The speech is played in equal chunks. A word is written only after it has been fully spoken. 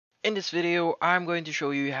In this video, I'm going to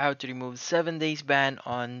show you how to remove 7 days ban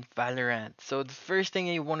on Valorant. So the first thing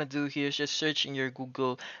you want to do here is just search in your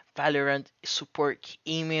Google Valorant support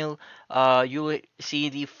email. You'll see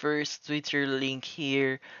the first Twitter link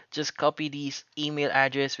here. Just copy this email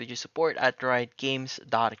address, which is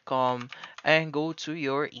support@riotgames.com, and go to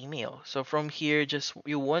your email. So from here, just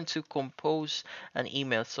you want to compose an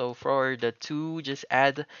email. So for the two, just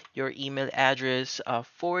add your email address.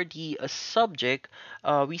 For the subject,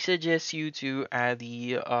 we suggest you to add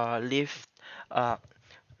the lift uh,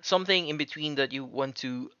 something in between that you want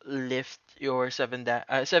to lift your 7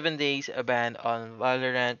 days ban on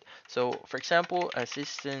Valorant. So, for example,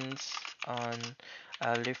 assistance on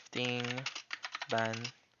lifting ban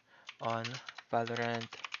on Valorant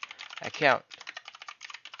account.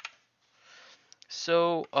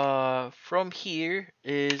 So, from here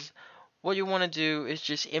is what you want to do is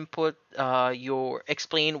just input your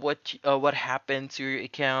explain what happened to your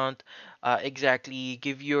account exactly.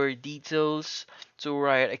 Give your details to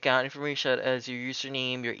Riot account information as your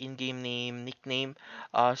username, your in-game name, nickname.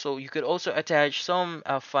 So you could also attach some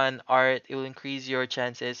fun art. It will increase your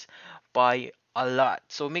chances by a lot.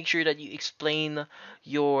 So make sure that you explain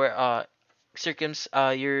your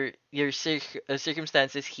circumstances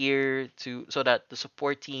here to so that the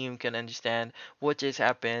support team can understand what just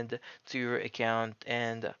happened to your account,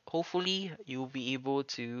 and hopefully you'll be able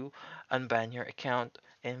to unban your account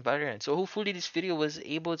in Valorant. So hopefully this video was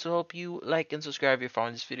able to help you. Like and subscribe if you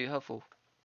found this video helpful.